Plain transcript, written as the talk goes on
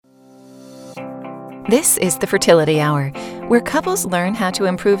This is the Fertility Hour, where couples learn how to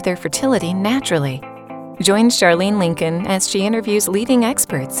improve their fertility naturally. Join Charlene Lincoln as she interviews leading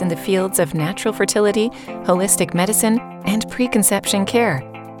experts in the fields of natural fertility, holistic medicine, and preconception care.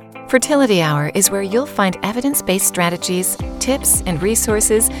 Fertility Hour is where you'll find evidence-based strategies, tips, and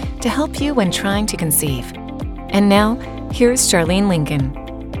resources to help you when trying to conceive. And now, here's Charlene Lincoln.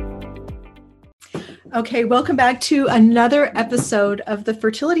 Okay, welcome back to another episode of the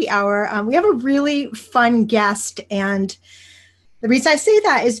Fertility Hour. We have a really fun guest, and the reason I say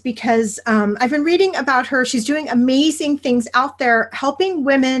that is because I've been reading about her. She's doing amazing things out there, helping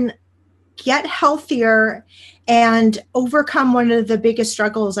women get healthier and overcome one of the biggest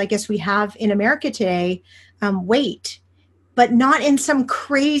struggles I guess we have in America today, weight, but not in some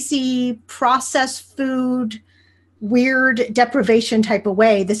crazy processed food, weird deprivation type of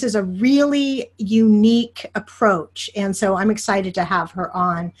way. This is a really unique approach. And so I'm excited to have her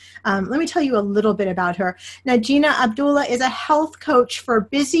on. Let me tell you a little bit about her. Nagina Abdullah is a health coach for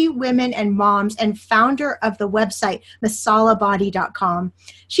busy women and moms and founder of the website masalabody.com.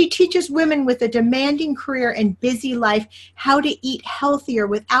 She teaches women with a demanding career and busy life how to eat healthier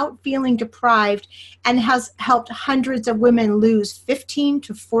without feeling deprived, and has helped hundreds of women lose 15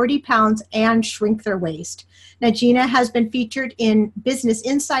 to 40 pounds and shrink their waist. Nagina has been featured in Business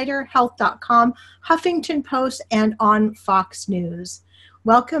Insider, Health.com, Huffington Post, and on Fox News.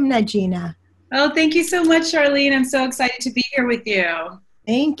 Welcome, Nagina. Oh, thank you so much, Charlene. I'm so excited to be here with you.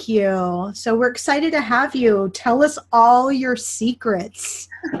 Thank you. So we're excited to have you. Tell us all your secrets.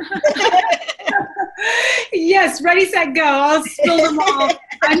 Yes, ready, set, go. I'll spill them all.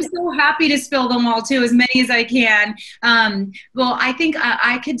 I'm so happy to spill them all too, as many as I can. Well, I think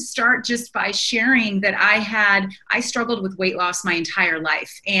I could start just by sharing that I struggled with weight loss my entire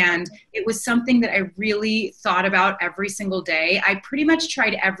life. And it was something that I really thought about every single day. I pretty much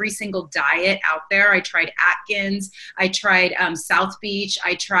tried every single diet out there. I tried Atkins. I tried South Beach.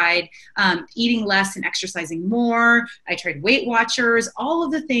 I tried eating less and exercising more. I tried Weight Watchers, all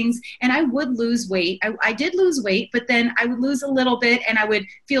of the things. And I would lose weight. I did lose weight, but then I would lose a little bit and I would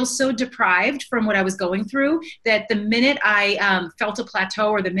feel so deprived from what I was going through that the minute I felt a plateau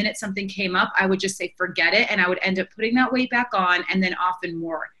or the minute something came up, I would just say, forget it. And I would end up putting that weight back on and then often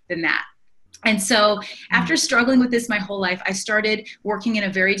more than that. And so after struggling with this my whole life, I started working in a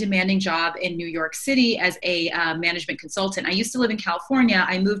very demanding job in New York City as a management consultant. I used to live in California.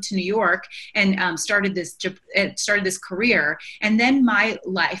 I moved to New York and started this career. And then my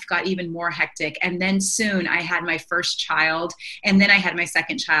life got even more hectic. And then soon I had my first child, and then I had my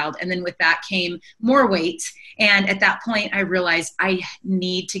second child. And then with that came more weight. And at that point, I realized I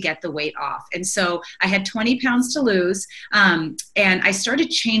need to get the weight off. And so I had 20 pounds to lose. And I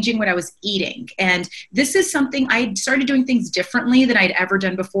started changing what I was eating. And this is something I started doing things differently than I'd ever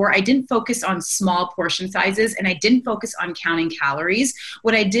done before. I didn't focus on small portion sizes, and I didn't focus on counting calories.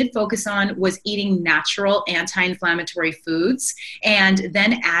 What I did focus on was eating natural anti-inflammatory foods and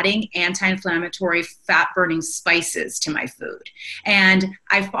then adding anti-inflammatory fat-burning spices to my food. And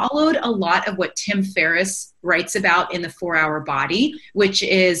I followed a lot of what Tim Ferriss writes about in the 4-Hour Body, which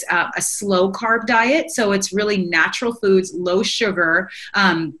is a slow carb diet. So it's really natural foods, low sugar,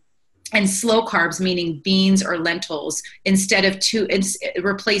 and slow carbs, meaning beans or lentils, instead of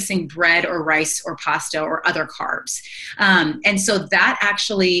replacing bread or rice or pasta or other carbs. And so that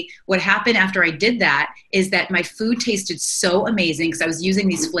actually, what happened after I did that is that my food tasted so amazing because I was using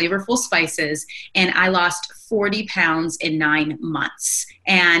these flavorful spices, and I lost 40 pounds in 9 months.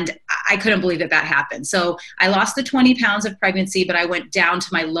 And I couldn't believe that happened. So I lost the 20 pounds of pregnancy, but I went down to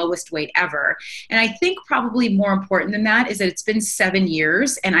my lowest weight ever. And I think probably more important than that is that it's been 7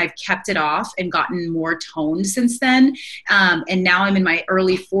 years and I've kept it off and gotten more toned since then. And now I'm in my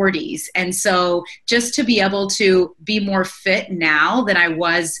early 40s. And so just to be able to be more fit now than I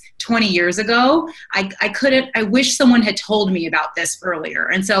was 20 years ago, I wish someone had told me about this earlier.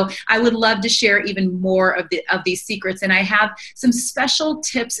 And so I would love to share even more of these secrets. And I have some special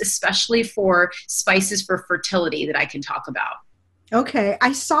tips, especially for spices for fertility, that I can talk about. Okay.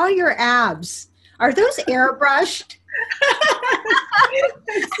 I saw your abs. Are those airbrushed?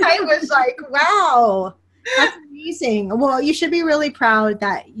 I was like, wow, that's amazing. Well, you should be really proud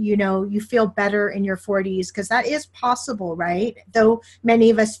that, you feel better in your 40s, because that is possible, right? Though many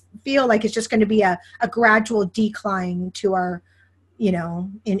of us feel like it's just going to be a gradual decline to our,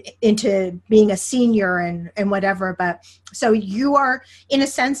 into being a senior and whatever. But so you are, in a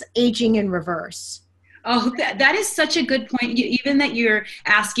sense, aging in reverse. Oh, that is such a good point. Even that you're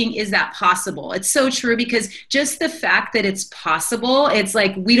asking, is that possible? It's so true, because just the fact that it's possible, it's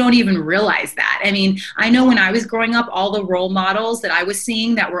like we don't even realize that. I mean, I know when I was growing up, all the role models that I was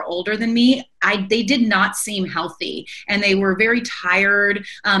seeing that were older than me, they did not seem healthy, and they were very tired.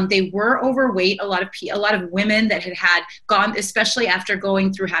 They were overweight. A lot of women that had gone, especially after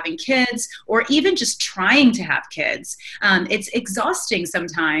going through having kids or even just trying to have kids. It's exhausting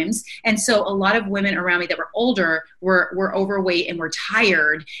sometimes. And so a lot of women around me that were older were overweight and were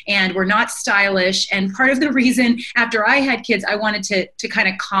tired and were not stylish. And part of the reason after I had kids, I wanted to kind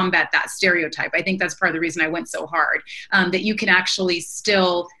of combat that stereotype. I think that's part of the reason I went so hard, that you can actually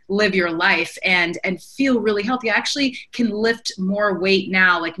still live your life and feel really healthy. I actually can lift more weight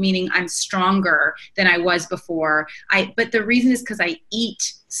now, like meaning I'm stronger than I was before. But the reason is because I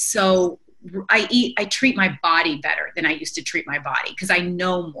treat my body better than I used to treat my body because I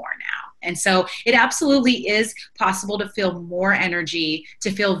know more now. And so it absolutely is possible to feel more energy, to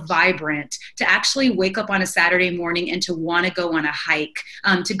feel vibrant, to actually wake up on a Saturday morning and to want to go on a hike,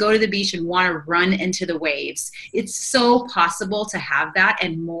 to go to the beach and want to run into the waves. It's so possible to have that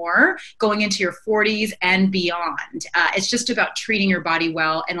and more going into your 40s and beyond. It's just about treating your body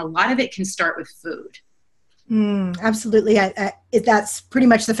well. And a lot of it can start with food. Absolutely. That's pretty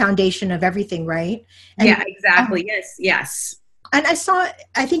much the foundation of everything, right? And, yeah, exactly. Yes. And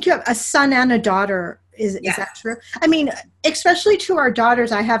I think you have a son and a daughter. Is that true? I mean, especially to our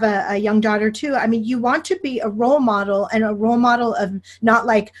daughters, I have a young daughter too. I mean, you want to be a role model, and a role model of not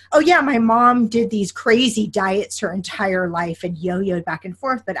like, oh yeah, my mom did these crazy diets her entire life and yo-yoed back and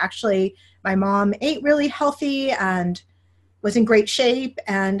forth, but actually my mom ate really healthy and was in great shape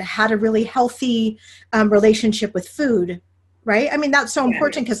and had a really healthy relationship with food. Right? I mean, that's so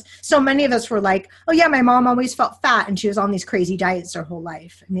important because so many of us were like, oh yeah, my mom always felt fat and she was on these crazy diets her whole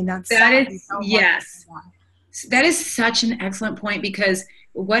life. I mean, that is such an excellent point, because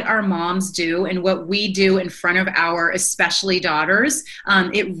what our moms do and what we do in front of our, especially daughters,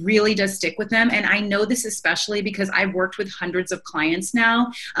 it really does stick with them. And I know this especially because I've worked with hundreds of clients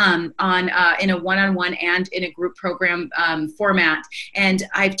now in a one-on-one and in a group program format. And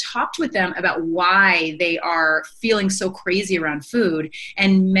I've talked with them about why they are feeling so crazy around food.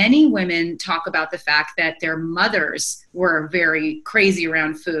 And many women talk about the fact that their mothers were very crazy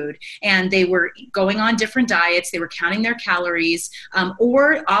around food, and they were going on different diets. They were counting their calories,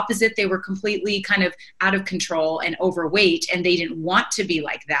 or opposite, they were completely kind of out of control and overweight, and they didn't want to be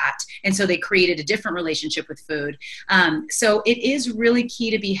like that. And so they created a different relationship with food. So it is really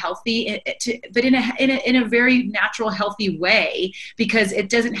key to be healthy, but in a very natural, healthy way, because it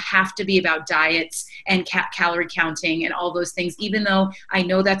doesn't have to be about diets and calorie counting and all those things. Even though I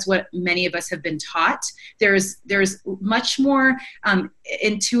know that's what many of us have been taught, there's much more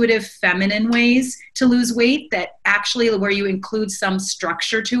intuitive, feminine ways to lose weight that actually, where you include some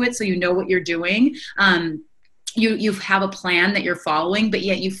structure to it, so you know what you're doing. You have a plan that you're following, but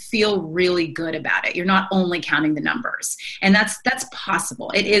yet you feel really good about it. You're not only counting the numbers, and that's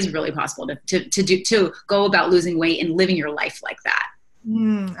possible. It is really possible to go about losing weight and living your life like that.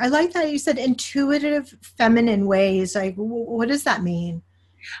 I like that you said intuitive, feminine ways. Like, what does that mean?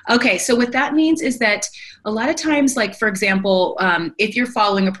 Okay, so what that means is that a lot of times, like, for example, if you're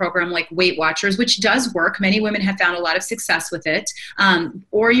following a program like Weight Watchers, which does work, many women have found a lot of success with it,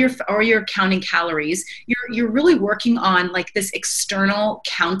 or you're counting calories, you're really working on like this external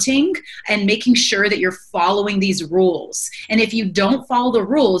counting and making sure that you're following these rules. And if you don't follow the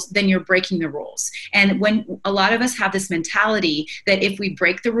rules, then you're breaking the rules. And when a lot of us have this mentality that if we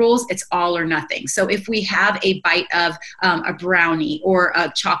break the rules, it's all or nothing. So if we have a bite of a brownie or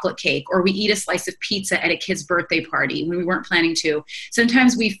a chocolate cake, or we eat a slice of pizza at a kid's birthday party when we weren't planning to,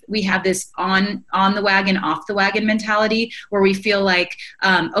 sometimes we have this on the wagon, off the wagon mentality, where we feel like,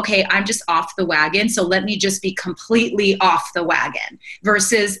 okay, I'm just off the wagon, so let me just be completely off the wagon,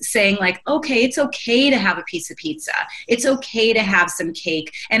 versus saying like, okay, it's okay to have a piece of pizza. It's okay to have some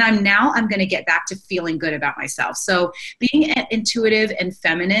cake. And I'm going to get back to feeling good about myself. So being intuitive and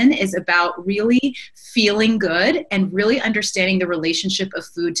feminine is about really feeling good and really understanding the relationship of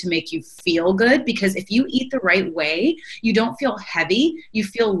food to make you feel good. Because if you eat the right way, you don't feel heavy, you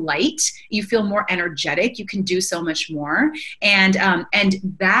feel light, you feel more energetic, you can do so much more. And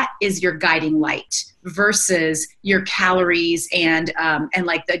that is your guiding light versus your calories and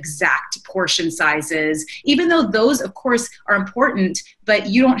like the exact portion sizes, even though those of course are important, but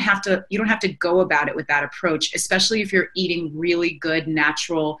you don't have to go about it with that approach, especially if you're eating really good,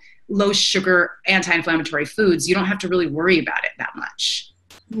 natural, low sugar, anti-inflammatory foods. You don't have to really worry about it that much.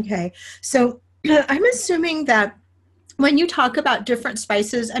 Okay. So I'm assuming that when you talk about different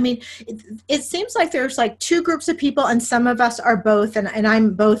spices, I mean, it seems like there's like two groups of people, and some of us are both, and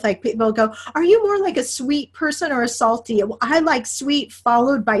I'm both. Like, people go, are you more like a sweet person or a salty? Well, I like sweet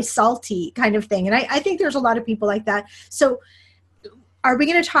followed by salty kind of thing. And I think there's a lot of people like that. So are we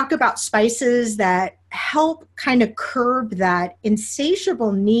going to talk about spices that help kind of curb that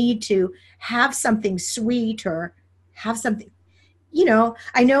insatiable need to have something sweet or have something,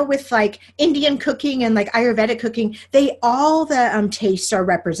 I know with like Indian cooking and like Ayurvedic cooking, all the tastes are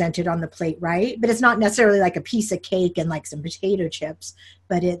represented on the plate, right? But it's not necessarily like a piece of cake and like some potato chips,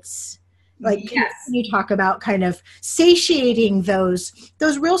 but it's like, Yes. can you talk about kind of satiating those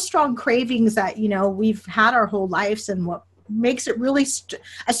real strong cravings that, we've had our whole lives, and what makes it really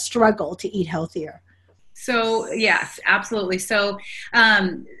a struggle to eat healthier? So yes, absolutely. So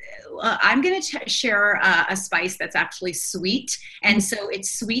I'm going to share a spice that's actually sweet. And so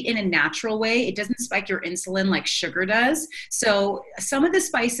it's sweet in a natural way. It doesn't spike your insulin like sugar does. So some of the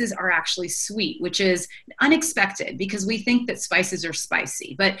spices are actually sweet, which is unexpected because we think that spices are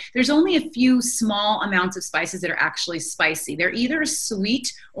spicy. But there's only a few small amounts of spices that are actually spicy. They're either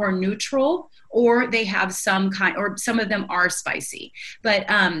sweet or neutral, or they have some kind, or some of them are spicy. But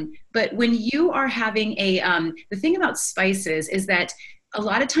when you are having the thing about spices is that a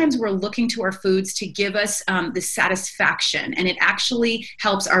lot of times we're looking to our foods to give us the satisfaction, and it actually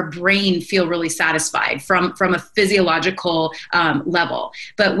helps our brain feel really satisfied from a physiological level.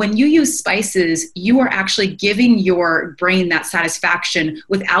 But when you use spices, you are actually giving your brain that satisfaction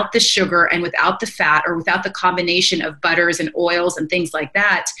without the sugar and without the fat, or without the combination of butters and oils and things like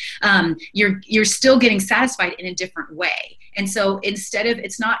that. You're still getting satisfied in a different way. And so instead of,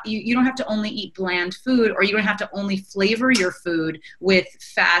 it's not, you don't have to only eat bland food, or you don't have to only flavor your food with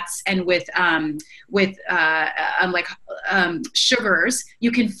fats and with sugars.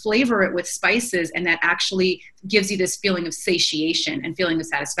 You can flavor it with spices, and that actually gives you this feeling of satiation and feeling of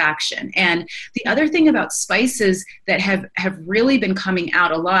satisfaction. And the other thing about spices that have really been coming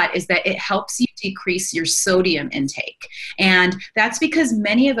out a lot is that it helps you decrease your sodium intake. And that's because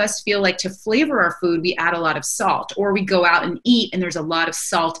many of us feel like to flavor our food, we add a lot of salt, or we go out and eat and there's a lot of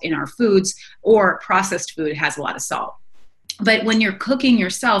salt in our foods, or processed food has a lot of salt. But when you're cooking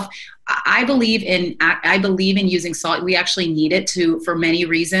yourself, I believe in using salt. We actually need it for many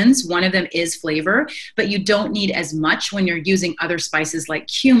reasons. One of them is flavor, but you don't need as much when you're using other spices like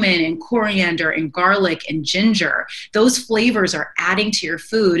cumin and coriander and garlic and ginger. Those flavors are adding to your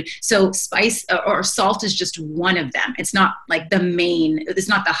food. So spice or salt is just one of them. It's not like it's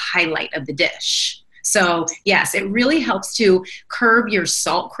not the highlight of the dish. So yes, it really helps to curb your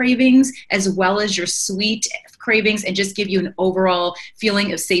salt cravings as well as your sweet cravings, and just give you an overall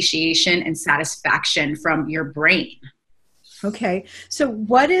feeling of satiation and satisfaction from your brain. Okay. So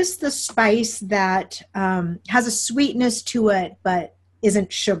what is the spice that has a sweetness to it, but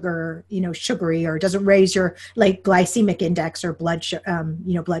isn't sugary, or doesn't raise your like glycemic index or blood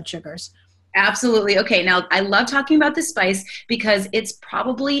sugars? Absolutely. Okay. Now I love talking about this spice because it's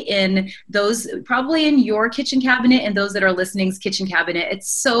probably in your kitchen cabinet and those that are listening's kitchen cabinet. It's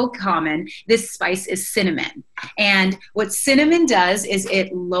so common. This spice is cinnamon. And what cinnamon does is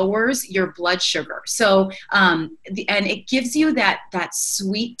it lowers your blood sugar. So, and it gives you that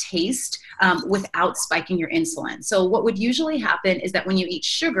sweet taste without spiking your insulin. So what would usually happen is that when you eat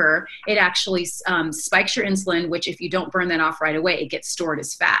sugar, it actually spikes your insulin, which if you don't burn that off right away, it gets stored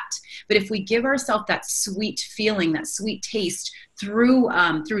as fat. But if we give ourselves that sweet feeling, that sweet taste through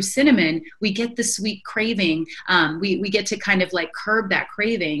cinnamon, we get the sweet craving. We get to kind of like curb that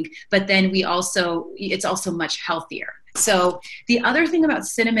craving, but then it's also much healthier. So the other thing about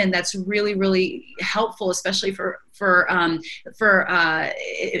cinnamon that's really, really helpful, especially from a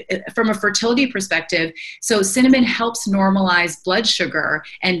fertility perspective. So cinnamon helps normalize blood sugar,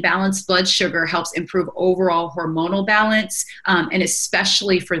 and balanced blood sugar helps improve overall hormonal balance. And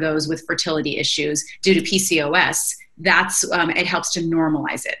especially for those with fertility issues due to PCOS, it helps to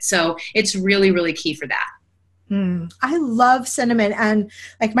normalize it. So it's really, really key for that. I love cinnamon. And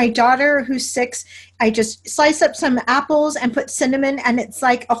like my daughter who's 6, I just slice up some apples and put cinnamon, and it's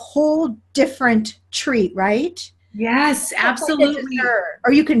like a whole different treat, right? Yes, absolutely.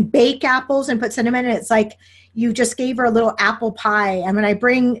 Or you can bake apples and put cinnamon, and it's like you just gave her a little apple pie. And when I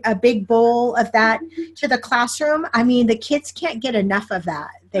bring a big bowl of that to the classroom, I mean, the kids can't get enough of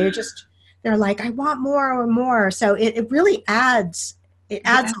that. They're like, I want more and more. So it really adds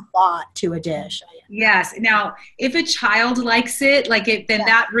a lot to a dish. Yes. Now, if a child likes it, then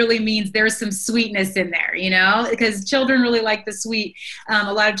that really means there's some sweetness in there, because children really like the sweet.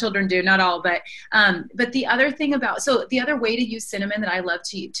 A lot of children do, not all, but the other thing the other way to use cinnamon that I love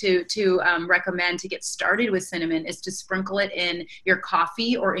to recommend to get started with cinnamon is to sprinkle it in your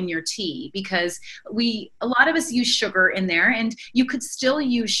coffee or in your tea, because a lot of us use sugar in there, and you could still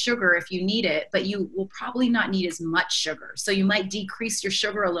use sugar if you need it, but you will probably not need as much sugar. So you might decrease reduce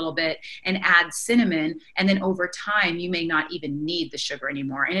your sugar a little bit and add cinnamon. And then over time, you may not even need the sugar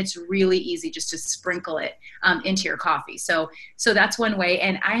anymore. And it's really easy just to sprinkle it into your coffee. So that's one way.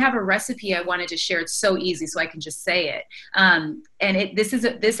 And I have a recipe I wanted to share. It's so easy, so I can just say it. And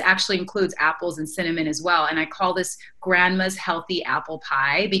this actually includes apples and cinnamon as well. And I call this Grandma's Healthy Apple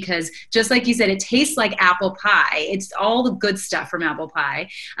Pie, because just like you said, it tastes like apple pie. It's all the good stuff from apple pie.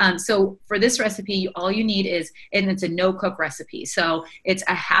 So for this recipe, all you need is, and it's a no-cook recipe. So it's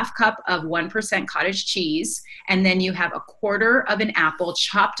a half cup of 1% cottage cheese, and then you have a quarter of an apple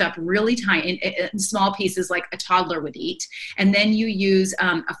chopped up really tiny in small pieces like a toddler would eat. And then you use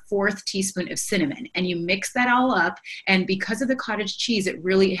a 1/4 teaspoon of cinnamon, and you mix that all up. And because of the cottage cheese, it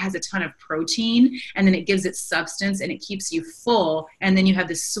really has a ton of protein, and then it gives it substance and it keeps you full. And then you have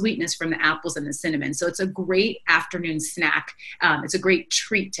the sweetness from the apples and the cinnamon. So it's a great afternoon snack. It's a great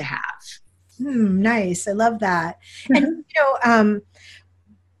treat to have. Nice. I love that. And,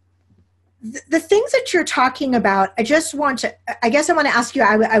 the things that you're talking about, I guess I want to ask you,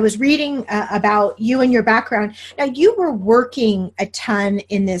 I was reading about you and your background. Now, you were working a ton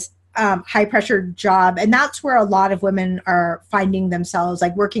in this high pressure job, and that's where a lot of women are finding themselves,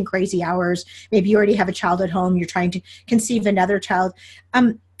 like working crazy hours. Maybe you already have a child at home, you're trying to conceive another child.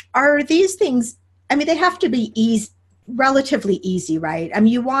 Are these things, I mean, they have to be relatively easy, right? I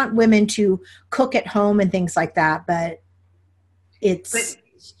mean, you want women to cook at home and things like that, but it has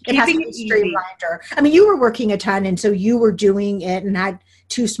to be streamlined. Or, I mean, you were working a ton, and so you were doing it and had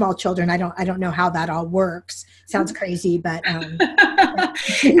 2 small children. I don't know how that all works. Sounds crazy, but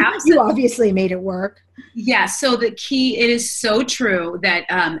you obviously made it work. Yeah. So the key, it is so true that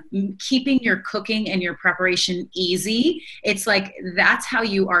keeping your cooking and your preparation easy, it's like, that's how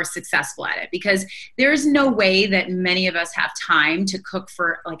you are successful at it, because there's no way that many of us have time to cook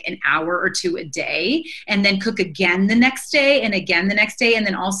for like an hour or 2 a day, and then cook again the next day and again the next day, and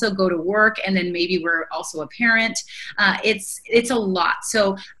then also go to work. And then maybe we're also a parent. It's a lot.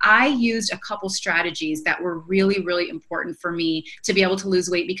 So I used a couple strategies that were really, really important for me to be able to lose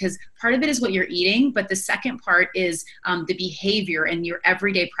weight, because part of it is what you're eating, but the second part is the behavior and your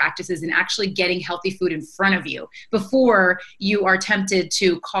everyday practices, and actually getting healthy food in front of you before you are tempted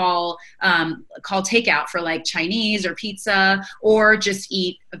to call takeout for like Chinese or pizza, or just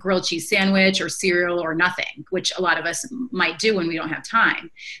eat a grilled cheese sandwich or cereal or nothing, which a lot of us might do when we don't have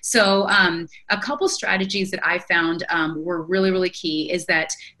time. So a couple strategies that I found were really, really key is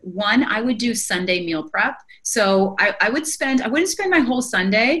that, one, I would do Sunday meal prep. So I wouldn't spend my whole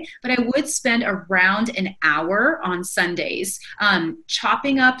Sunday, but I would spend around an hour on Sundays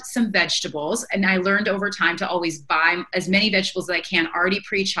chopping up some vegetables. And I learned over time to always buy as many vegetables as I can already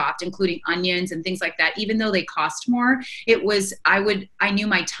pre-chopped, including onions and things like that. Even though they cost more, I knew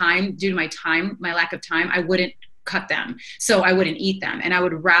my time, due to my lack of time, I wouldn't cut them. So I wouldn't eat them. And I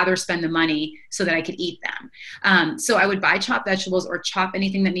would rather spend the money so that I could eat them. So I would buy chopped vegetables or chop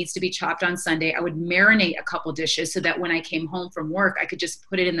anything that needs to be chopped on Sunday. I would marinate a couple dishes so that when I came home from work, I could just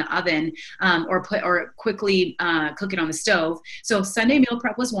put it in the oven or quickly cook it on the stove. So Sunday meal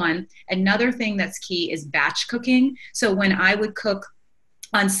prep was one. Another thing that's key is batch cooking. So when I would cook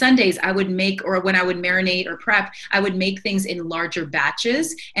on Sundays, I would make, or when I would marinate or prep, I would make things in larger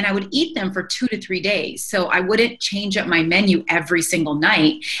batches, and I would eat them for 2 to 3 days. So I wouldn't change up my menu every single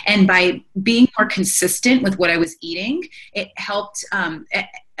night. And by being more consistent with what I was eating, it helped.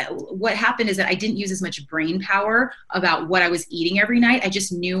 What happened is that I didn't use as much brain power about what I was eating every night. I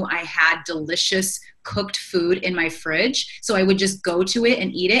just knew I had delicious cooked food in my fridge. So I would just go to it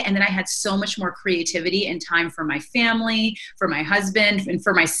and eat it. And then I had so much more creativity and time for my family, for my husband, and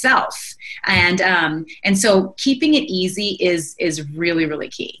for myself. And so keeping it easy is really, really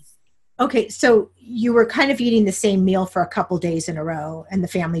key. Okay. So you were kind of eating the same meal for a couple days in a row, and the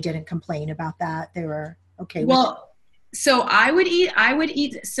family didn't complain about that. They were okay with it. So I would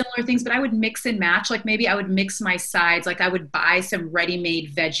eat similar things, but I would mix and match. Like maybe I would mix my sides. Like I would buy some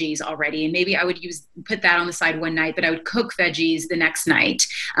ready-made veggies already, and maybe I would put that on the side one night, but I would cook veggies the next night.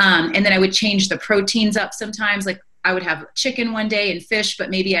 And then I would change the proteins up sometimes. Like I would have chicken one day and fish,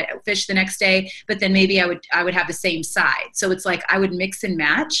 but maybe I fish the next day, but then maybe I would have the same side. So it's like I would mix and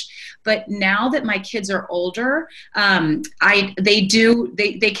match. But now that my kids are older, they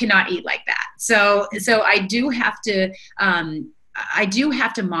cannot eat like that. So I do have to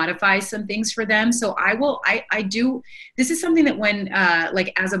modify some things for them. So this is something that when,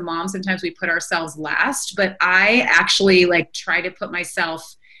 like as a mom, sometimes we put ourselves last, but I actually like try to put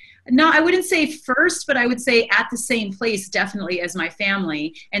myself No, I wouldn't say first, but I would say at the same place, definitely, as my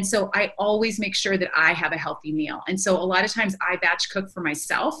family. And so I always make sure that I have a healthy meal. And so a lot of times I batch cook for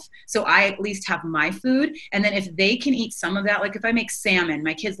myself. So I at least have my food. And then if they can eat some of that, like if I make salmon,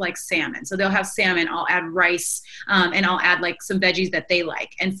 my kids like salmon. So they'll have salmon, I'll add rice, and I'll add like some veggies that they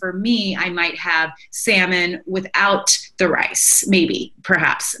like. And for me, I might have salmon without the rice, maybe,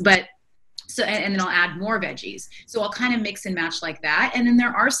 perhaps. But so, and then I'll add more veggies. So I'll kind of mix and match like that. And then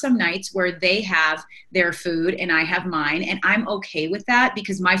there are some nights where they have their food and I have mine, and I'm okay with that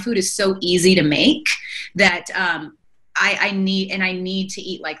because my food is so easy to make that I need to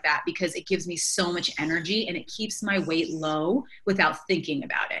eat like that because it gives me so much energy and it keeps my weight low without thinking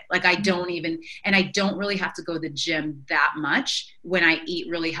about it. Like I don't really have to go to the gym that much when I eat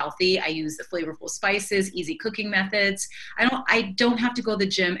really healthy. I use the flavorful spices, easy cooking methods. I don't have to go to the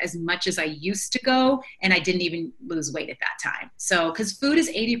gym as much as I used to go, and I didn't even lose weight at that time. So, because food is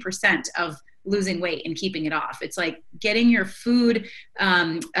 80% of losing weight and keeping it off. It's like getting your food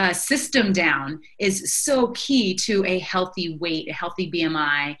system down is so key to a healthy weight, a healthy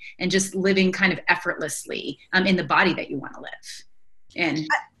BMI, and just living kind of effortlessly in the body that you want to live. And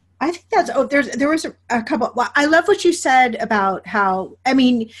I think there was a couple. Well, I love what you said about how, I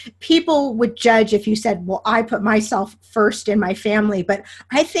mean, people would judge if you said, well, I put myself first in my family, but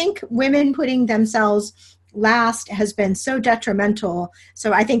I think women putting themselves last has been so detrimental.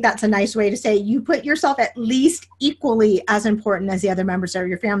 So I think that's a nice way to say you put yourself at least equally as important as the other members of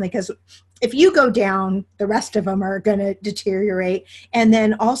your family, because if you go down, the rest of them are going to deteriorate. And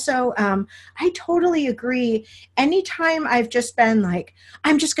then also, I totally agree. Anytime I've just been like,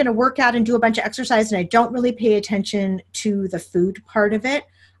 I'm just going to work out and do a bunch of exercise and I don't really pay attention to the food part of it,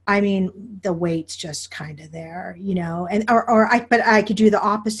 I mean, the weight's just kind of there, you know, but I could do the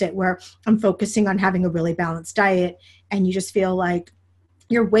opposite where I'm focusing on having a really balanced diet and you just feel like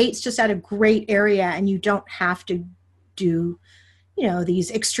your weight's just at a great area and you don't have to do, you know,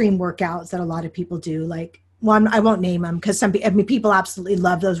 these extreme workouts that a lot of people do. Like, well, I won't name them because people absolutely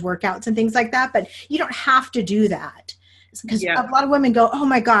love those workouts and things like that, but you don't have to do that. Because a lot of women go, oh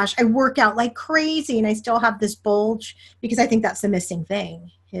my gosh, I work out like crazy and I still have this bulge, because I think that's the missing thing.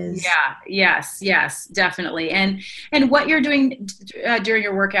 Yes, definitely. And what you're doing during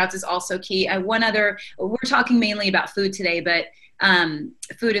your workouts is also key. We're talking mainly about food today, but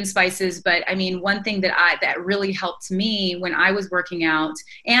food and spices. But I mean, one thing that really helped me when I was working out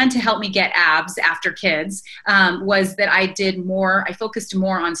and to help me get abs after kids was that I focused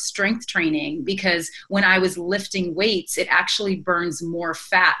more on strength training, because when I was lifting weights, it actually burns more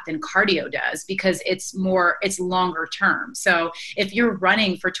fat than cardio does because it's longer term. So if you're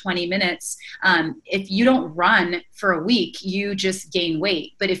running for 20 minutes, if you don't run for a week, you just gain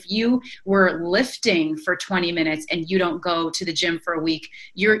weight. But if you were lifting for 20 minutes and you don't go to the gym for a week,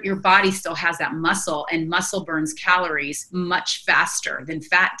 your body still has that muscle, and muscle burns calories much faster than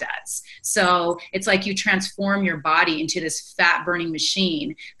fat does. So it's like you transform your body into this fat burning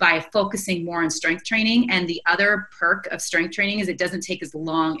machine by focusing more on strength training. And the other perk of strength training is it doesn't take as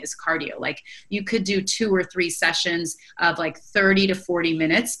long as cardio. Like you could do 2 or 3 sessions of like 30 to 40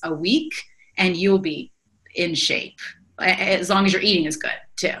 minutes a week and you'll be in shape, as long as your eating is good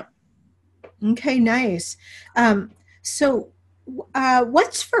too. Okay, nice. So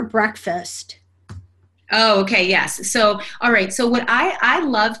what's for breakfast? Oh, okay. Yes. So, all right. So what I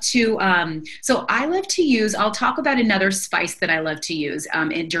love to use, I'll talk about another spice that I love to use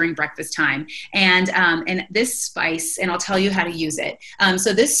during breakfast time. And this spice, and I'll tell you how to use it.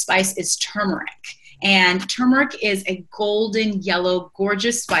 So this spice is turmeric. And turmeric is a golden yellow,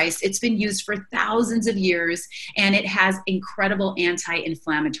 gorgeous spice. It's been used for thousands of years, and it has incredible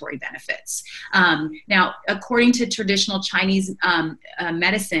anti-inflammatory benefits. Now, according to traditional Chinese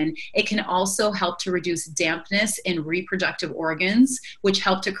medicine, it can also help to reduce dampness in reproductive organs, which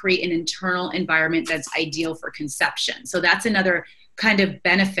help to create an internal environment that's ideal for conception. So that's another kind of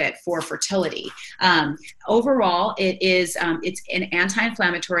benefit for fertility. Overall, it's an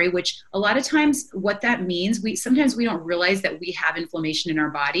anti-inflammatory, which a lot of times what that means, sometimes we don't realize that we have inflammation in our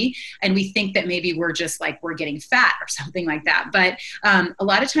body, and we think that maybe we're just like, we're getting fat or something like that. But a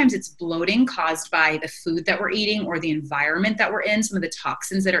lot of times it's bloating caused by the food that we're eating or the environment that we're in, some of the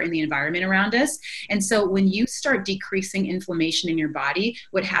toxins that are in the environment around us. And so when you start decreasing inflammation in your body,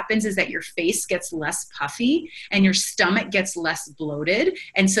 what happens is that your face gets less puffy and your stomach gets less bloated.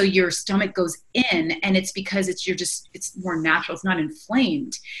 And so your stomach goes in, and it's because it's more natural. It's not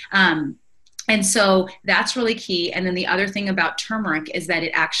inflamed. And so that's really key. And then the other thing about turmeric is that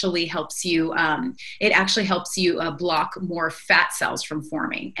it actually helps you. Block more fat cells from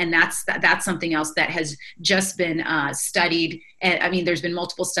forming, and that's something else that has just been studied. And I mean, there's been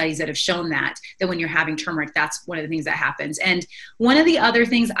multiple studies that have shown that when you're having turmeric, that's one of the things that happens. And one of the other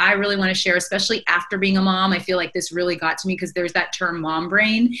things I really want to share, especially after being a mom, I feel like this really got to me because there's that term mom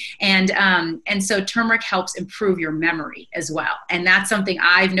brain, and so turmeric helps improve your memory as well, and that's something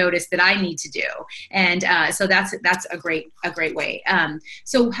I've noticed that I need to do. And so that's a great way.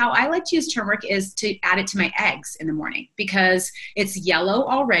 So how I like to use turmeric is to add it to my eggs in the morning because it's yellow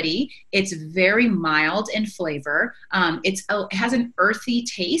already. It's very mild in flavor. It has an earthy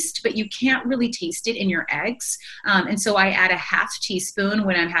taste, but you can't really taste it in your eggs. And so I add a half teaspoon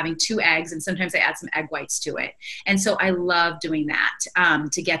when I'm having 2 eggs, and sometimes I add some egg whites to it. And so I love doing that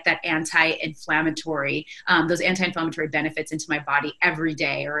to get that anti-inflammatory, those anti-inflammatory benefits into my body every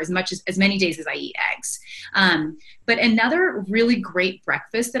day, or as many days as I eat eggs. But another really great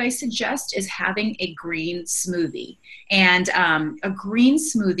breakfast that I suggest is having a green smoothie. And a green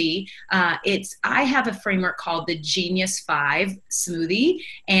smoothie, I have a framework called the Genius 5 smoothie.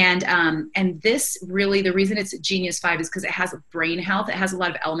 And this really, the reason it's Genius 5 is because it has brain health. It has a lot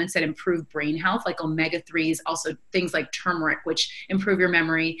of elements that improve brain health, like omega-3s, also things like turmeric, which improve your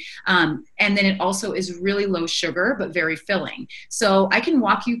memory. And then it also is really low sugar, but very filling. So I can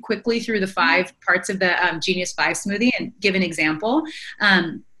walk you quickly through the 5 parts of the Genius 5 smoothie and give an example.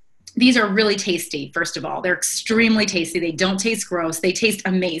 These are really tasty, first of all. They're extremely tasty. They don't taste gross. They taste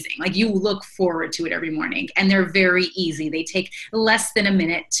amazing. Like, you look forward to it every morning. And they're very easy. They take less than a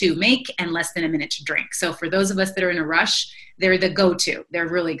minute to make and less than a minute to drink. So for those of us that are in a rush, they're the go-to. They're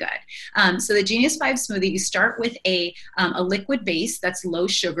really good. So the Genius 5 smoothie, you start with a liquid base that's low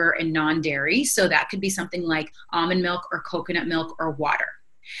sugar and non-dairy. So that could be something like almond milk or coconut milk or water.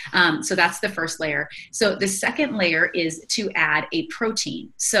 So that's the first layer. So the second layer is to add a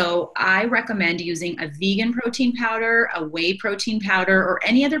protein. So I recommend using a vegan protein powder, a whey protein powder, or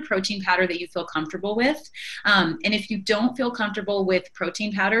any other protein powder that you feel comfortable with. And if you don't feel comfortable with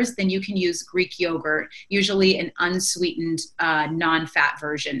protein powders, then you can use Greek yogurt. Usually an unsweetened, non-fat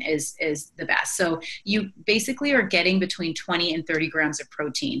version is the best. So you basically are getting between 20 and 30 grams of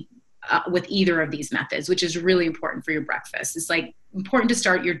protein with either of these methods, which is really important for your breakfast. It's like important to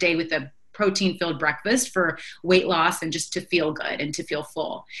start your day with a protein-filled breakfast for weight loss and just to feel good and to feel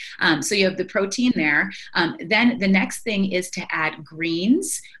full. So you have the protein there. Then the next thing is to add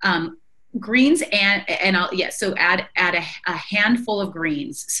greens. So add a handful of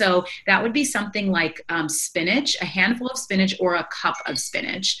greens. So that would be something like spinach, a handful of spinach or a cup of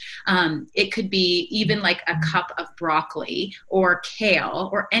spinach. It could be even like a cup of broccoli or kale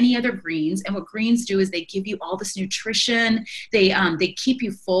or any other greens. And what greens do is they give you all this nutrition. They keep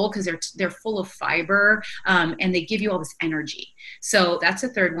you full because they're full of fiber, and they give you all this energy. So that's the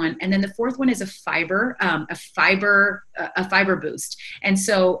third one. And then the fourth one is a fiber boost. And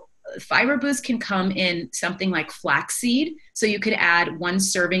so fiber boost can come in something like flaxseed. So you could add 1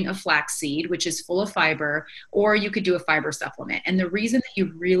 serving of flaxseed, which is full of fiber, or you could do a fiber supplement. And the reason that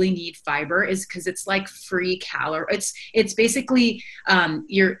you really need fiber is because it's like free calorie. It's basically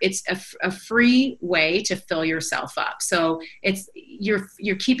it's a free way to fill yourself up. So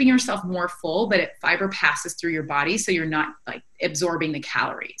you're keeping yourself more full, but fiber passes through your body, so you're not like absorbing the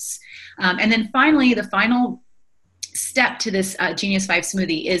calories. And then finally, the final step to this Genius 5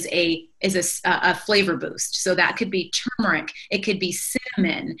 smoothie is a flavor boost. So that could be turmeric, it could be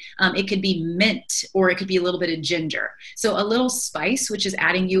cinnamon, it could be mint, or it could be a little bit of ginger. So a little spice, which is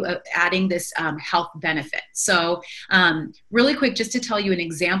adding this health benefit. So really quick, just to tell you an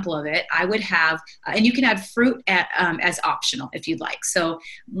example of it, I would have, and you can add fruit as optional if you'd like. So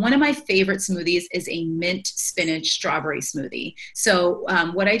one of my favorite smoothies is a mint spinach strawberry smoothie. So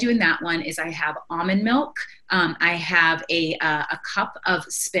what I do in that one is I have almond milk. I have a cup of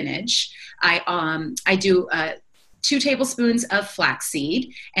spinach. I do 2 tablespoons of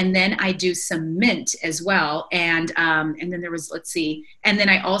flaxseed, and then I do some mint as well. And then and then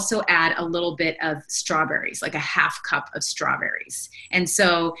I also add a little bit of strawberries, like a half cup of strawberries. And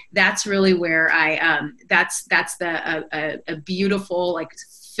so that's really where that's a beautiful, like,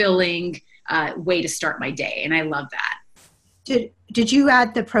 filling way to start my day. And I love that. Did you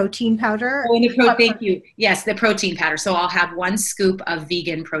add the protein powder? Oh, thank you. Yes, the protein powder. So I'll have 1 scoop of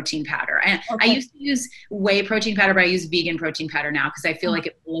vegan protein powder. And okay. I used to use whey protein powder, but I use vegan protein powder now because I feel like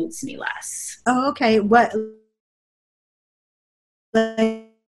it bloats me less. Oh, okay. What, like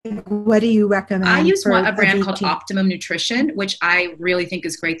what do you recommend? I use for a brand called vegan? Optimum Nutrition, which I really think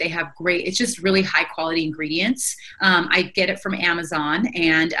is great. They have it's just really high quality ingredients. I get it from Amazon,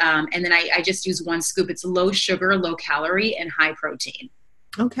 and then I just use one scoop. It's low sugar, low calorie, and high protein.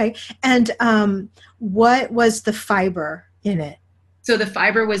 Okay. And what was the fiber in it? So the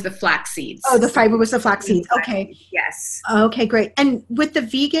fiber was the flax seeds. Oh, the fiber was the flax seeds. Okay. Yes. Okay, great. And with the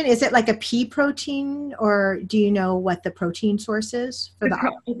vegan, is it like a pea protein, or do you know what the protein source is for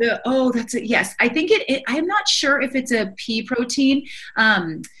that's it. Yes. I think I'm not sure if it's a pea protein.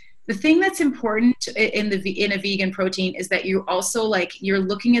 The thing that's important in a vegan protein is that you also you're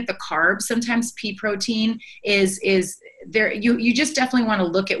looking at the carbs. Sometimes pea protein is there. You just definitely want to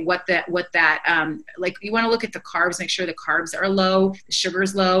look at what that you want to look at the carbs, make sure the carbs are low, the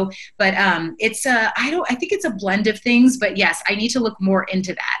sugar's low. But I think it's a blend of things. But yes, I need to look more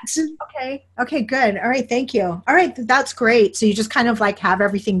into that. Okay. Okay, good. All right. Thank you. All right. That's great. So you just kind of have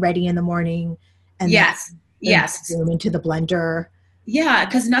everything ready in the morning, and yes. Go into the blender. Yeah,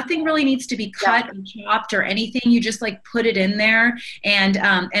 because nothing really needs to be cut or chopped or anything. You just put it in there, and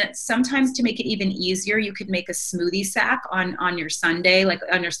sometimes to make it even easier, you could make a smoothie sack on your Sunday,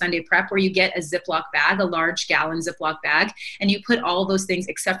 on your Sunday prep, where you get a Ziploc bag, a large gallon Ziploc bag, and you put all those things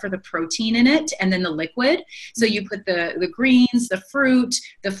except for the protein in it, and then the liquid. So you put the greens, the fruit,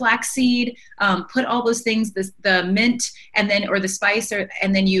 the flaxseed, put all those things, the mint, and then or the spice,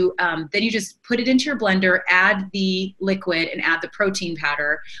 and then you just put it into your blender, add the liquid, and add the protein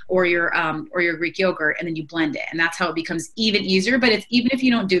powder or your Greek yogurt, and then you blend it, and that's how it becomes even easier. But even if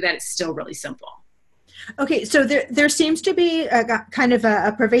you don't do that, it's still really simple. Okay, so there seems to be kind of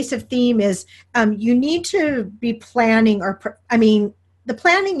a pervasive theme is you need to be planning, the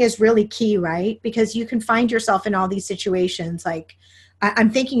planning is really key, right? Because you can find yourself in all these situations. I'm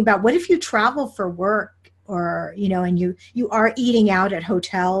thinking about, what if you travel for work, or and you are eating out at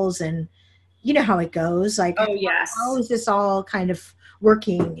hotels, and you know how it goes. Oh, yes. How is this all kind of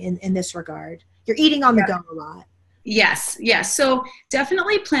working in this regard? You're eating on the go a lot. Yes. So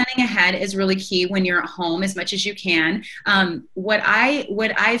definitely planning ahead is really key when you're at home as much as you can. What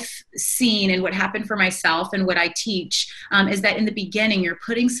I've seen and what happened for myself and what I teach is that in the beginning, you're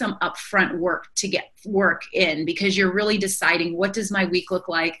putting some upfront work to get work in, because you're really deciding, what does my week look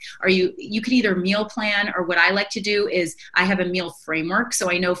like? You could either meal plan, or what I like to do is I have a meal framework. So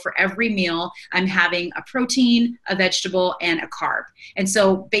I know for every meal I'm having a protein, a vegetable, and a carb. And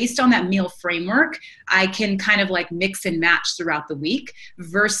so based on that meal framework, I can kind of mix and match throughout the week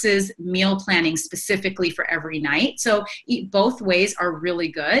versus meal planning specifically for every night. So both ways are really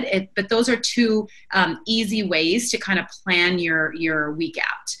good. But those are two easy ways to kind of plan your week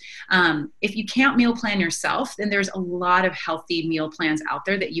out. If you can't meal plan yourself, then there's a lot of healthy meal plans out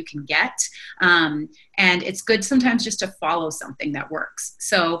there that you can get. And it's good sometimes just to follow something that works.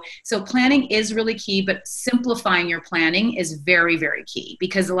 So planning is really key, but simplifying your planning is very, very key,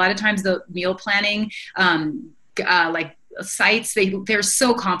 because a lot of times the meal planning, sites, they're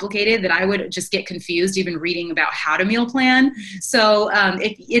so complicated that I would just get confused even reading about how to meal plan. So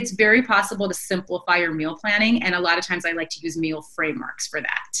it's very possible to simplify your meal planning. And a lot of times I like to use meal frameworks for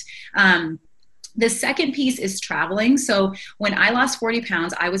that. The second piece is traveling. So when I lost 40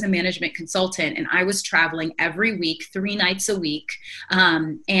 pounds, I was a management consultant, and I was traveling every week, 3 nights a week,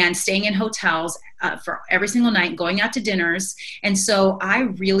 and staying in hotels for every single night, going out to dinners. And so I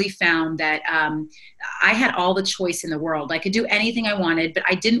really found that I had all the choice in the world. I could do anything I wanted, but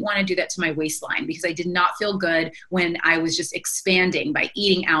I didn't want to do that to my waistline, because I did not feel good when I was just expanding by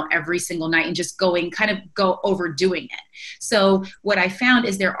eating out every single night and just go overdoing it. So what I found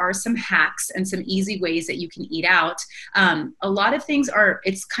is there are some hacks and some easy ways that you can eat out. A lot of things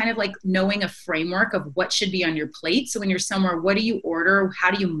it's kind of like knowing a framework of what should be on your plate. So when you're somewhere, what do you order?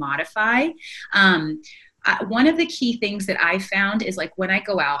 How do you modify? One of the key things that I found is when I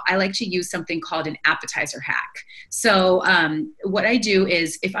go out, I like to use something called an appetizer hack. So what I do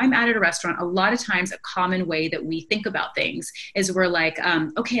is, if I'm out at a restaurant, a lot of times a common way that we think about things is we're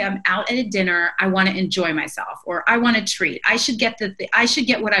okay, I'm out at a dinner, I want to enjoy myself, or I want a treat. I should get I should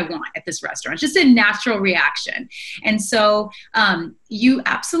get what I want at this restaurant. It's just a natural reaction. And so you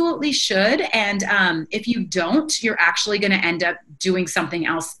absolutely should. And if you don't, you're actually going to end up doing something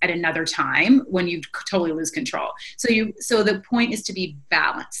else at another time when you totally lose control. So the point is to be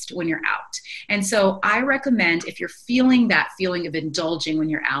balanced when you're out. And so I recommend, if you're feeling that feeling of indulging when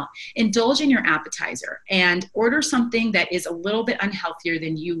you're out, indulge in your appetizer and order something that is a little bit unhealthier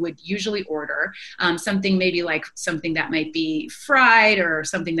than you would usually order. Something maybe something that might be fried, or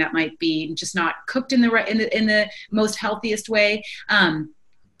something that might be just not cooked in the most healthiest way.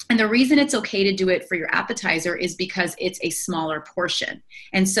 And the reason it's okay to do it for your appetizer is because it's a smaller portion.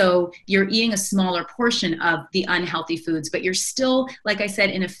 And so you're eating a smaller portion of the unhealthy foods, but you're still, like I said,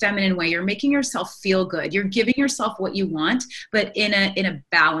 in a feminine way, you're making yourself feel good. You're giving yourself what you want, but in a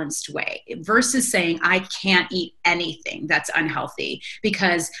balanced way, versus saying, I can't eat anything that's unhealthy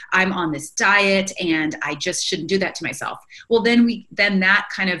because I'm on this diet and I just shouldn't do that to myself. Well, then that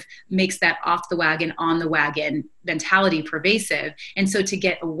kind of makes that off the wagon, on the wagon mentality pervasive. And so to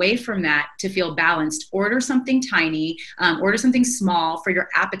get away from that, to feel balanced, order something tiny, order something small for your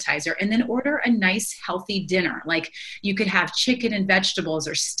appetizer, and then order a nice healthy dinner. Like you could have chicken and vegetables,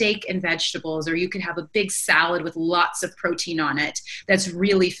 or steak and vegetables, or you could have a big salad with lots of protein on it that's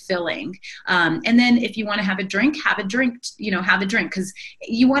really filling. And then if you want to have a drink, because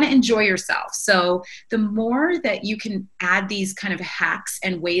you want to enjoy yourself. So the more that you can add these kind of hacks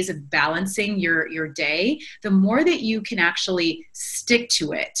and ways of balancing your day, the more that you can actually stick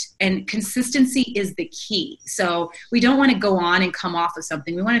to it. And consistency is the key. So we don't want to go on and come off of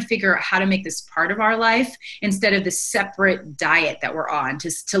something. We want to figure out how to make this part of our life instead of the separate diet that we're on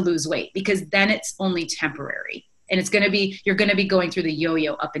to lose weight, because then it's only temporary. And you're going to be going through the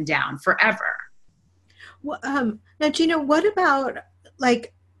yo-yo up and down forever. Well, now, Gina, what about,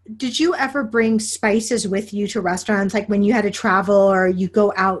 like, did you ever bring spices with you to restaurants, like when you had to travel or you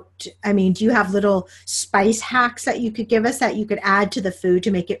go out? I mean, do you have little spice hacks that you could give us that you could add to the food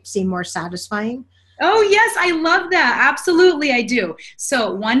to make it seem more satisfying? Oh, yes, I love that. Absolutely, I do.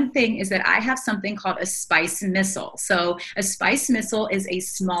 So one thing is that I have something called a spice missile. So a spice missile is a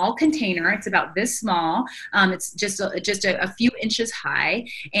small container. It's about this small. It's just a few inches high.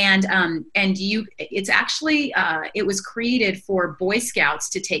 And it's actually, it was created for Boy Scouts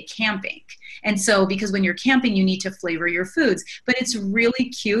to take camping. And so, because when you're camping, you need to flavor your foods, but it's really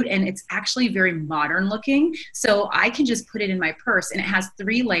cute and it's actually very modern looking. So I can just put it in my purse, and it has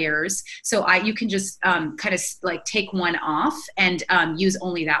 3 layers. So you can just kind of like take one off and use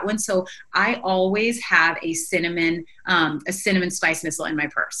only that one. So I always have a cinnamon spice missile in my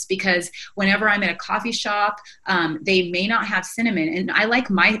purse, because whenever I'm at a coffee shop, they may not have cinnamon, and I like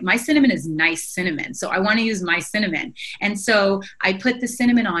my cinnamon is nice cinnamon. So I want to use my cinnamon. And so I put the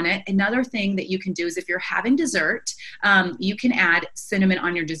cinnamon on it. Another thing that you can do is, if you're having dessert, you can add cinnamon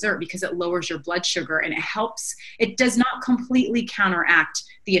on your dessert, because it lowers your blood sugar, and it does not completely counteract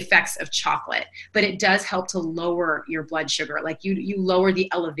the effects of chocolate, but it does help to lower your blood sugar. Like you lower the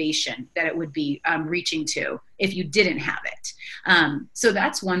elevation that it would be reaching to if you didn't have it. So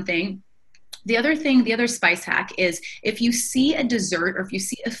that's one thing. The other spice hack is, if you see a dessert or if you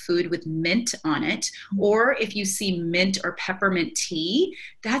see a food with mint on it, or if you see mint or peppermint tea,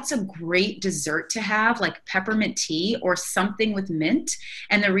 that's a great dessert to have, like peppermint tea or something with mint.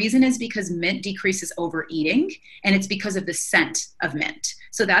 And the reason is because mint decreases overeating, and it's because of the scent of mint.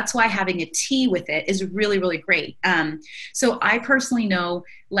 So that's why having a tea with it is really, really great. So I personally know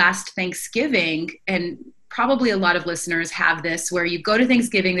last Thanksgiving, and probably a lot of listeners have this, where you go to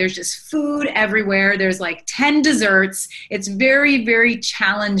Thanksgiving, there's just food everywhere. There's like 10 desserts. It's very, very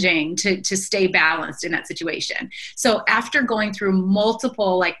challenging to stay balanced in that situation. So after going through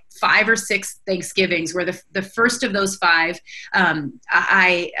multiple, like 5 or 6 Thanksgivings, where the first of those 5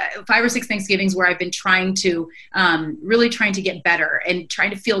 or 6 Thanksgivings where I've been really trying to get better and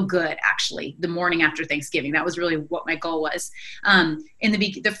trying to feel good, actually, the morning after Thanksgiving. That was really what my goal was. In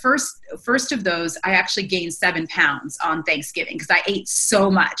the first of those, I actually gained 7 pounds on Thanksgiving, because I ate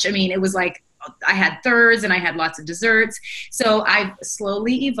so much. I mean, it was like, I had thirds and I had lots of desserts. So I've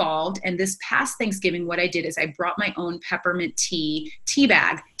slowly evolved. And this past Thanksgiving, what I did is I brought my own peppermint tea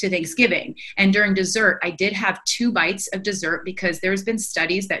bag to Thanksgiving. And during dessert, I did have 2 bites of dessert, because there's been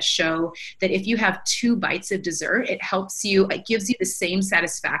studies that show that if you have 2 bites of dessert, it gives you the same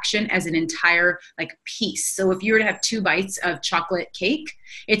satisfaction as an entire like piece. So if you were to have 2 bites of chocolate cake,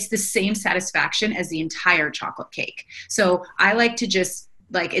 it's the same satisfaction as the entire chocolate cake. So I like to just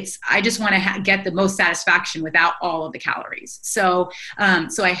I just want to get the most satisfaction without all of the calories. So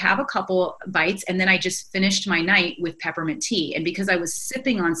I have a couple bites, and then I just finished my night with peppermint tea. And because I was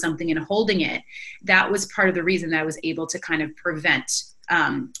sipping on something and holding it, that was part of the reason that I was able to kind of prevent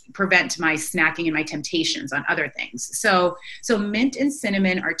my snacking and my temptations on other things. So mint and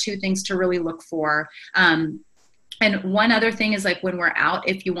cinnamon are 2 things to really look for. And one other thing is, like, when we're out,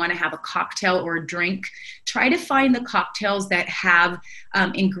 if you want to have a cocktail or a drink, try to find the cocktails that have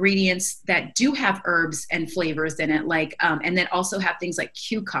ingredients that do have herbs and flavors in it, like, and then also have things like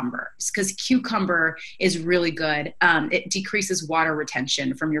cucumber, because cucumber is really good. It decreases water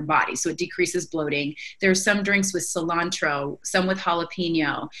retention from your body, so it decreases bloating. There's some drinks with cilantro, some with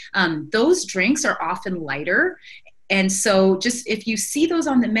jalapeno. Those drinks are often lighter, And so just if you see those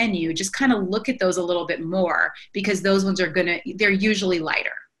on the menu, just kind of look at those a little bit more, because those ones they're usually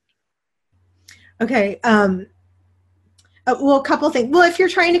lighter. Okay. Well, a couple things. Well, if you're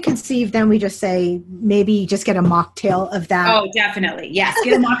trying to conceive, then we just say maybe just get a mocktail of that. Oh, definitely. Yes.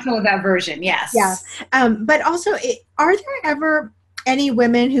 Get a mocktail of that version. Yes. Yeah. But also, are there ever any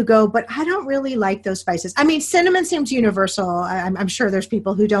women who go, but I don't really like those spices? I mean, cinnamon seems universal. I'm sure there's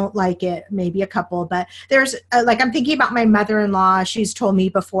people who don't like it, maybe a couple, but there's like, I'm thinking about my mother-in-law. She's told me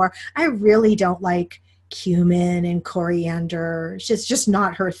before, I really don't like cumin and coriander. It's just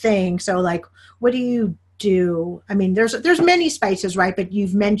not her thing. So like, what do you do? I mean, there's many spices, right? But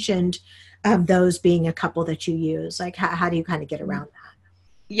you've mentioned those being a couple that you use. Like, how do you kind of get around that?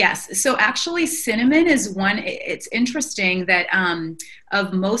 Yes. So actually cinnamon is one. It's interesting that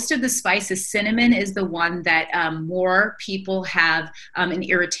of most of the spices, cinnamon is the one that more people have an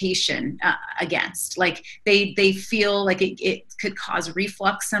irritation against. Like they feel like it could cause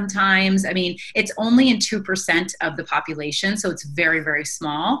reflux sometimes. I mean, it's only in 2% of the population, so it's very, very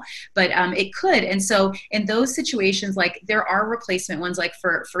small, but it could. And so in those situations, like there are replacement ones, like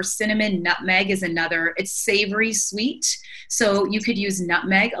for cinnamon, nutmeg is another. It's savory sweet. So you could use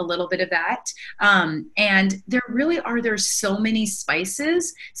nutmeg, a little bit of that. And there's so many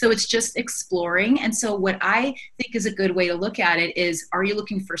spices. So it's just exploring. And so what I think is a good way to look at it is, are you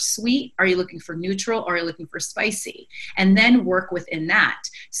looking for sweet? Are you looking for neutral? Or are you looking for spicy? And then work within that.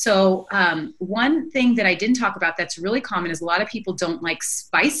 So one thing that I didn't talk about that's really common is a lot of people don't like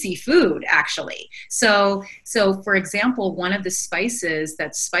spicy food, actually. So for example, one of the spices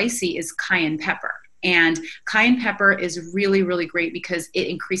that's spicy is cayenne pepper. And cayenne pepper is really, really great because it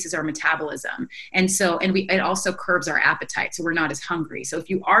increases our metabolism. And it also curbs our appetite, so we're not as hungry. So if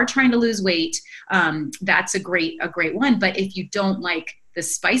you are trying to lose weight, that's a great one. But if you don't like the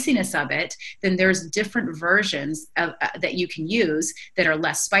spiciness of it, then there's different versions that you can use that are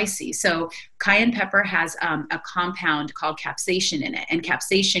less spicy. So cayenne pepper has a compound called capsaicin in it, and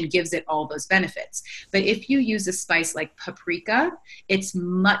capsaicin gives it all those benefits. But if you use a spice like paprika, it's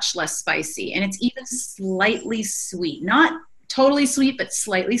much less spicy, and it's even slightly sweet. Not totally sweet, but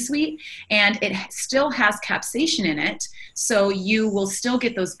slightly sweet. And it still has capsaicin in it, so you will still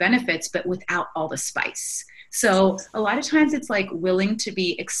get those benefits, but without all the spice. So a lot of times it's like willing to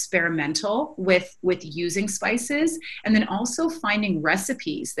be experimental with using spices, and then also finding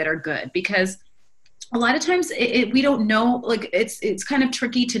recipes that are good, because a lot of times we don't know, like it's kind of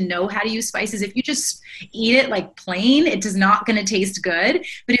tricky to know how to use spices. If you just eat it like plain, it is not going to taste good.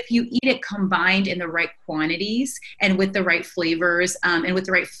 But if you eat it combined in the right quantities and with the right flavors and with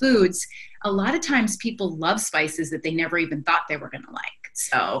the right foods, a lot of times people love spices that they never even thought they were going to like.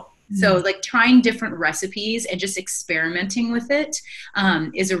 So like trying different recipes and just experimenting with it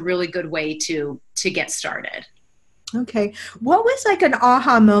is a really good way to get started. Okay. What was like an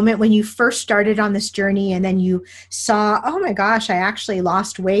aha moment when you first started on this journey and then you saw, oh my gosh, I actually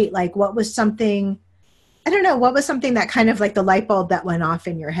lost weight? Like what was something, I don't know, what was something that kind of like the light bulb that went off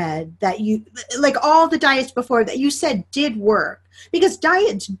in your head that you, like all the diets before that you said did work? Because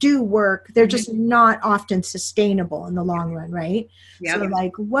diets do work. They're just not often sustainable in the long run, right? Yep. So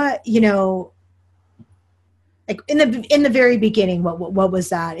like what, like in the very beginning, what was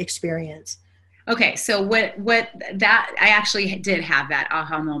that experience? Okay, so what that I actually did have that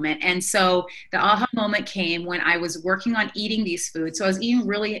aha moment. And so the aha moment came when I was working on eating these foods. So I was eating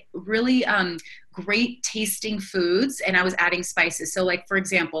really, really great tasting foods, and I was adding spices. So like, for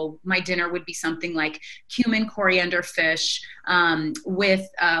example, my dinner would be something like cumin, coriander, fish, with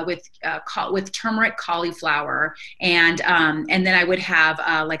turmeric, cauliflower, and then I would have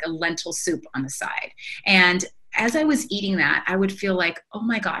like a lentil soup on the side. And as I was eating that, I would feel like, oh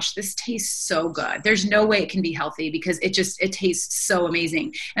my gosh, this tastes so good. There's no way it can be healthy because it tastes so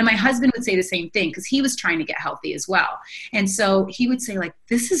amazing. And my husband would say the same thing because he was trying to get healthy as well. And so he would say like,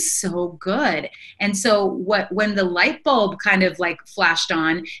 this is so good. And so when the light bulb kind of like flashed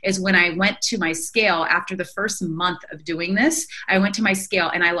on is when I went to my scale after the first month of doing this. I went to my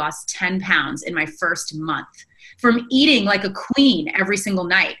scale and I lost 10 pounds in my first month, from eating like a queen every single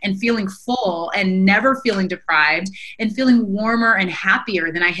night and feeling full and never feeling deprived and feeling warmer and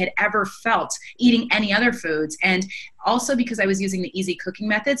happier than I had ever felt eating any other foods. And also because I was using the easy cooking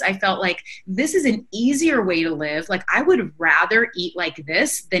methods, I felt like this is an easier way to live. Like I would rather eat like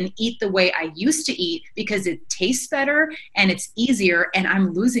this than eat the way I used to eat because it tastes better and it's easier and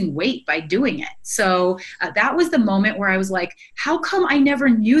I'm losing weight by doing it. So that was the moment where I was like, how come I never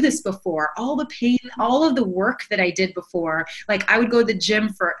knew this before? All the pain, all of the work that I did before, like I would go to the gym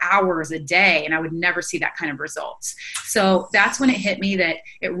for hours a day, and I would never see that kind of results. So that's when it hit me that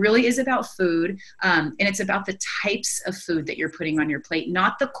it really is about food, and it's about the types of food that you're putting on your plate,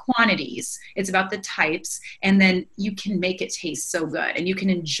 not the quantities. It's about the types, and then you can make it taste so good, and you can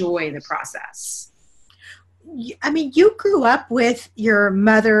enjoy the process. I mean, you grew up with your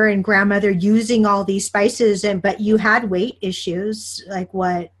mother and grandmother using all these spices, but you had weight issues. Like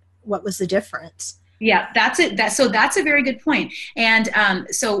what was the difference? Yeah, that's it. So that's a very good point. And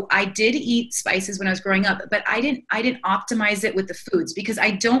so I did eat spices when I was growing up, but I didn't optimize it with the foods, because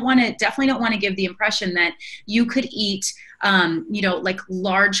I definitely don't want to give the impression that you could eat, like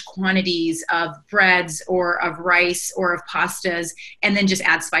large quantities of breads or of rice or of pastas and then just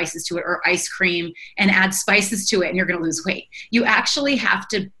add spices to it, or ice cream and add spices to it, and you're going to lose weight. You actually have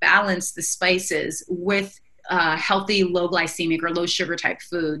to balance the spices with healthy, low glycemic or low sugar type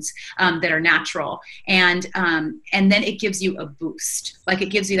foods that are natural. And then it gives you a boost, like it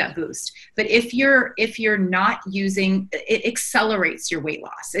gives you that boost. But if you're not using, it accelerates your weight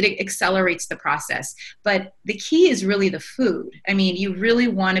loss. It accelerates the process. But the key is really the food. I mean, you really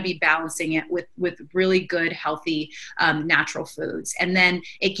want to be balancing it with really good, healthy, natural foods. And then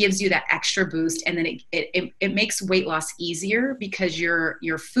it gives you that extra boost. And then it makes weight loss easier because your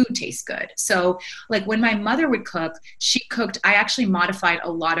food tastes good. So like when my mother would cook, I actually modified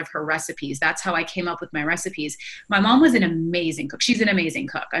a lot of her recipes. That's how I came up with my recipes. My mom was an amazing cook. She's an amazing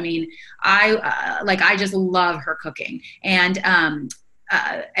cook. I mean, I just love her cooking. And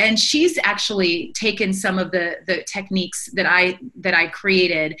she's actually taken some of the techniques that I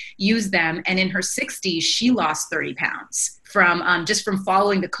created, used them, and in her 60s, she lost 30 pounds from just from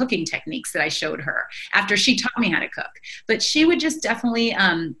following the cooking techniques that I showed her after she taught me how to cook. But she would just definitely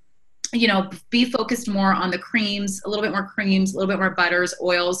be focused more on the creams, a little bit more creams, a little bit more butters,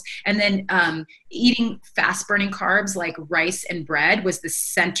 oils, and then eating fast burning carbs like rice and bread was the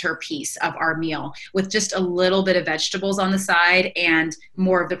centerpiece of our meal, with just a little bit of vegetables on the side and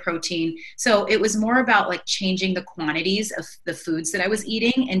more of the protein. So it was more about like changing the quantities of the foods that I was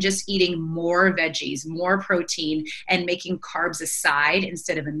eating and just eating more veggies, more protein, and making carbs a side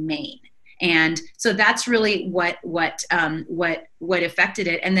instead of a main. And so that's really what affected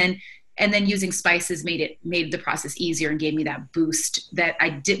it. And then using spices made the process easier and gave me that boost that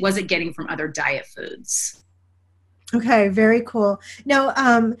I wasn't getting from other diet foods. Okay, very cool. Now,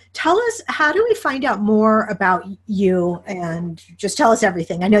 tell us, how do we find out more about you? And just tell us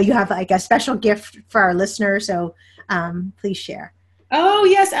everything. I know you have like a special gift for our listeners, so please share. Oh,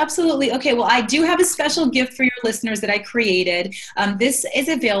 yes, absolutely. Okay, well, I do have a special gift for your listeners that I created. This is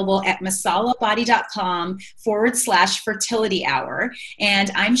available at masalabody.com/fertility hour.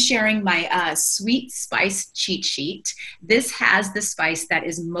 And I'm sharing my sweet spice cheat sheet. This has the spice that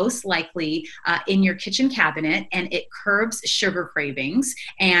is most likely in your kitchen cabinet, and it curbs sugar cravings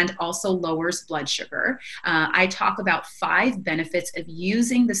and also lowers blood sugar. I talk about 5 benefits of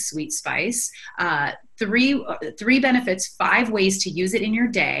using the sweet spice, 3 benefits, 5 ways to use it in your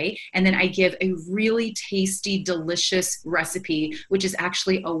day. And then I give a really tasty, delicious recipe, which is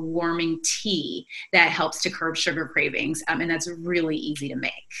actually a warming tea that helps to curb sugar cravings. And that's really easy to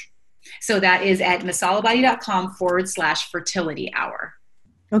make. So that is at masalabody.com/fertility hour.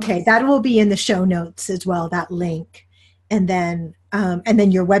 Okay. That will be in the show notes as well, that link. And then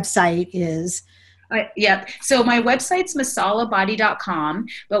your website is... Yep. So my website's masalabody.com,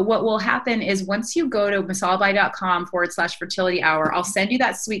 but what will happen is once you go to masalabody.com/fertility hour, I'll send you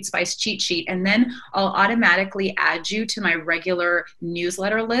that sweet spice cheat sheet, and then I'll automatically add you to my regular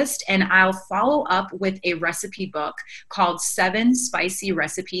newsletter list, and I'll follow up with a recipe book called 7 Spicy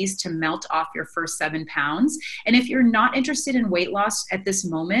Recipes to Melt Off Your First 7 Pounds. And if you're not interested in weight loss at this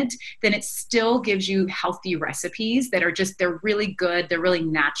moment, then it still gives you healthy recipes that are they're really good, they're really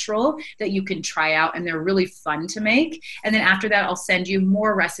natural, that you can try out, and they're really fun to make. And then after that, I'll send you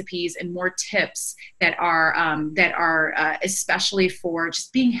more recipes and more tips that are especially for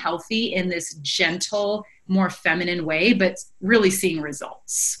just being healthy in this gentle, more feminine way, but really seeing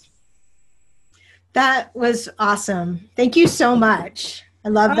results. That was awesome. Thank you so much. I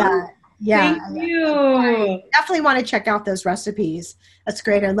love that. Yeah. Thank you. I definitely want to check out those recipes. That's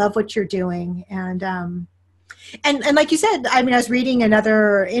great. I love what you're doing. And like you said, I mean, I was reading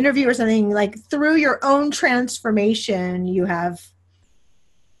another interview or something, like through your own transformation, you have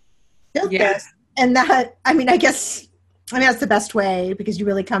built this. And that, I mean, that's the best way, because you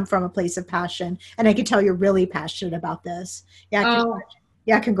really come from a place of passion. And I can tell you're really passionate about this.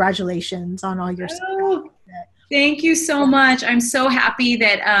 Yeah. Congratulations on all your stuff. Thank you so much. I'm so happy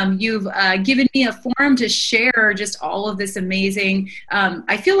that you've given me a forum to share just all of this amazing.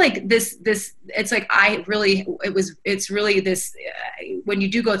 I feel like this. It's like it's really this. When you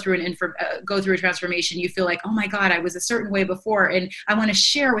do go through a transformation, you feel like, oh my God, I was a certain way before, and I want to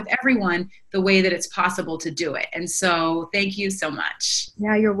share with everyone the way that it's possible to do it. And so, thank you so much.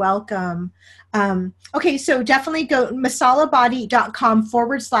 Yeah, you're welcome. Okay, so definitely go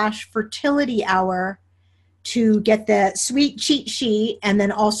masalabody.com/fertility hour to get the sweet cheat sheet, and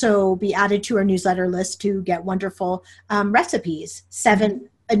then also be added to our newsletter list to get wonderful recipes.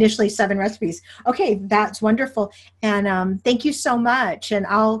 Initially 7 recipes. Okay, that's wonderful. And thank you so much. And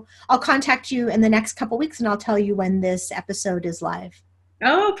I'll contact you in the next couple weeks, and I'll tell you when this episode is live.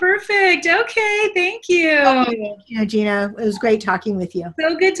 Oh, perfect. Okay, thank you. Okay, thank you, Nagina. It was great talking with you.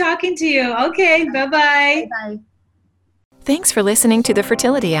 So good talking to you. Okay, bye-bye. Bye-bye. Thanks for listening to the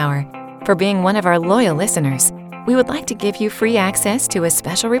Fertility Hour. For being one of our loyal listeners, we would like to give you free access to a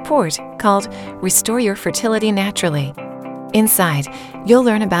special report called Restore Your Fertility Naturally. Inside, you'll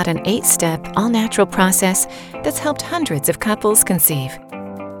learn about an 8-step, all-natural process that's helped hundreds of couples conceive.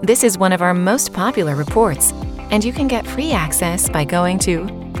 This is one of our most popular reports, and you can get free access by going to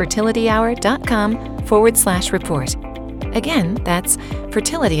fertilityhour.com/report. Again, that's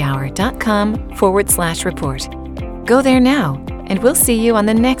fertilityhour.com/report. Go there now, and we'll see you on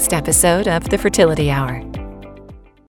the next episode of the Fertility Hour.